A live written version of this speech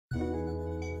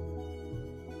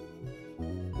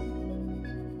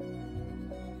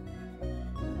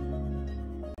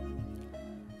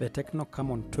The Tecno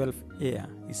Camon 12 Air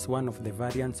is one of the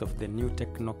variants of the new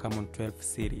Tecno Camon 12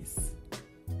 series.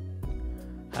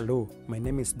 Hello, my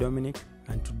name is Dominic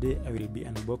and today I will be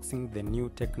unboxing the new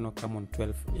Tecno Camon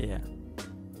 12 Air.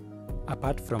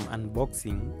 Apart from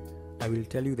unboxing, I will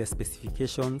tell you the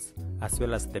specifications as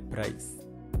well as the price.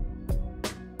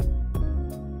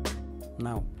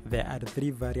 Now, there are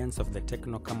three variants of the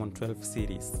Tecno Camon 12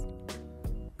 series.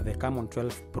 The Camon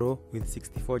 12 Pro with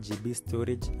 64GB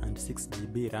storage and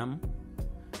 6GB RAM,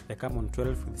 the Camon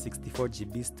 12 with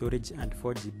 64GB storage and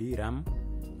 4GB RAM,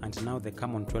 and now the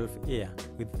Camon 12 Air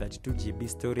with 32GB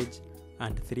storage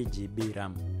and 3GB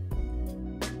RAM.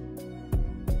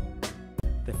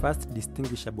 The first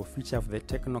distinguishable feature of the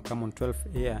Tecno Camon 12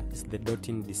 Air is the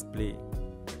dot-in display.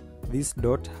 This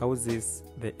dot houses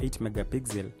the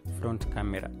 8MP front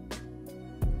camera.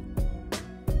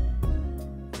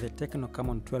 The Tecno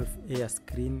Camon 12 Air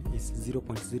screen is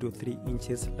 0.03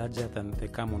 inches larger than the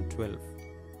Camon 12.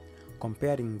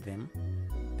 Comparing them,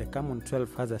 the Camon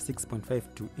 12 has a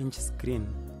 6.52-inch screen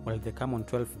while the Camon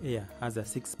 12 Air has a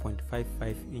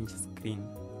 6.55-inch screen.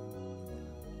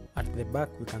 At the back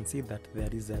we can see that there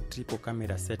is a triple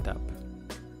camera setup.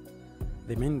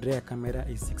 The main rear camera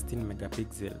is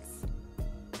 16MP.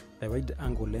 The wide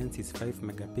angle lens is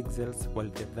 5MP while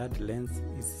the third lens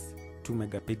is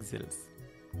 2MP.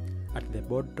 At the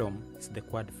bottom is the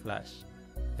quad flash.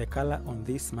 The color on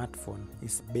this smartphone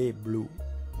is bay blue.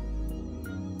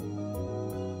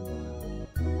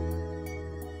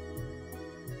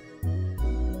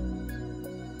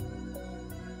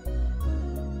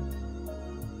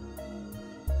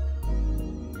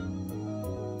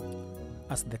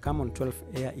 As the Camon 12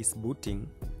 Air is booting,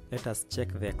 let us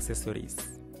check the accessories.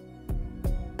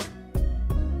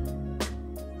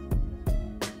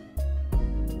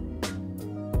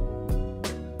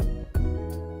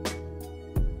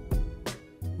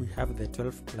 We have the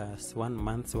 12 plus 1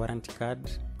 month's warranty card,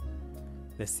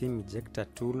 the SIM ejector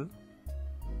tool,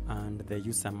 and the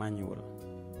user manual.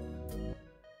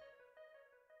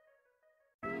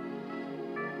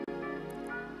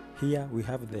 Here we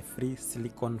have the free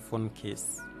silicone phone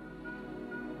case.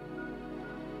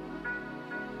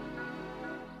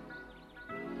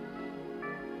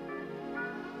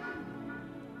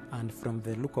 And from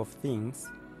the look of things,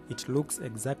 it looks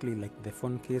exactly like the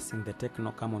phone case in the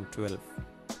Tecno Camon 12.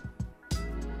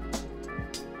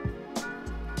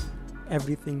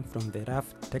 Everything from the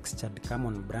rough textured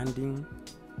Camon branding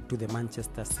to the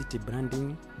Manchester City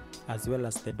branding, as well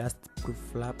as the dust-proof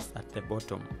flaps at the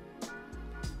bottom.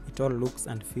 It all looks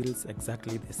and feels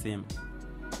exactly the same.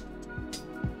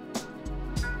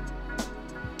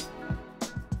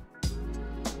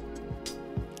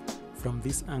 From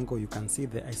this angle you can see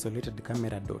the isolated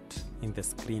camera dot in the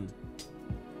screen.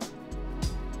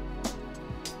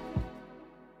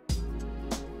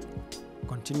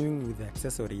 Continuing with the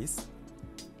accessories,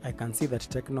 I can see that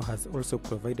Tecno has also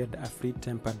provided a free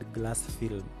tempered glass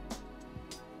film.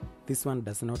 This one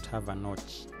does not have a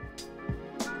notch.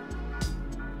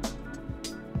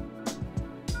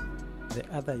 The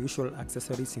other usual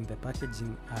accessories in the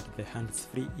packaging are the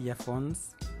hands-free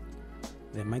earphones,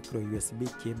 the micro USB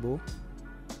cable,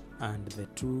 and the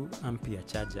 2A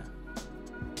charger.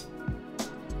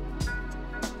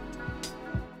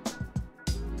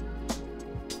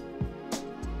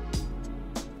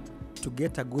 To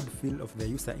get a good feel of the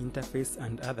user interface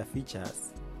and other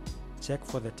features, check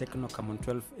for the Tecno Camon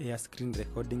 12 Air screen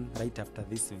recording right after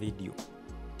this video.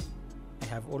 I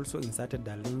have also inserted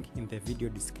a link in the video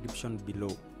description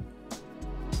below.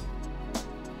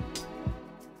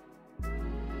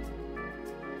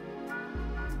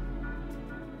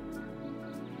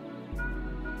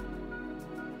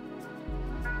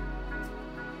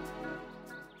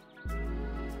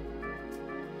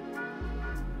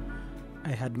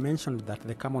 I had mentioned that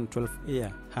the Camon 12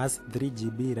 Air has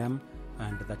 3GB RAM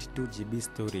and 32GB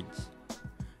storage.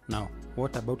 Now,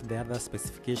 what about the other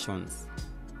specifications?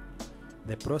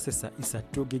 The processor is a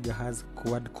 2GHz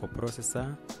quad-core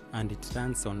processor and it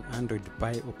runs on Android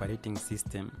Pie operating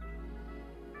system.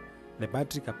 The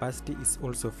battery capacity is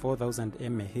also 4000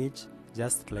 mAh,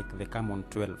 just like the Camon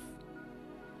 12.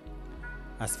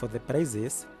 As for the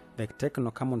prices, the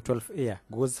Tecno Camon 12 Air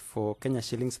goes for Kenya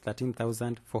shillings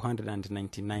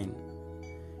 13,499.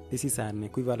 This is an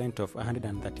equivalent of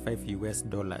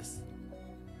 $135.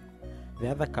 The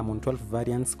other Camon 12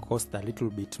 variants cost a little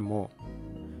bit more.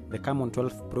 The Camon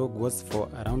 12 Pro goes for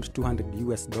around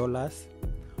 $200,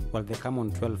 while the Camon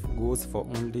 12 goes for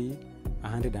only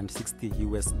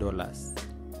 $160.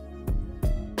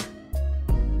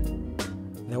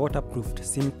 The waterproofed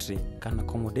SIM tray can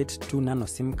accommodate 2 nano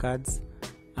SIM cards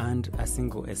and a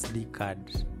single SD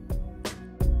card.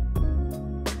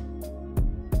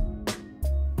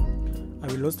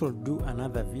 will also do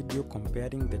another video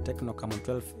comparing the Tecno Camon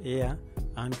 12 Air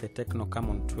and the Tecno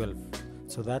Camon 12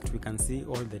 so that we can see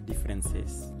all the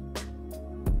differences.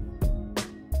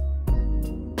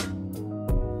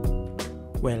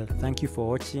 Well, thank you for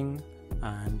watching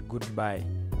and goodbye.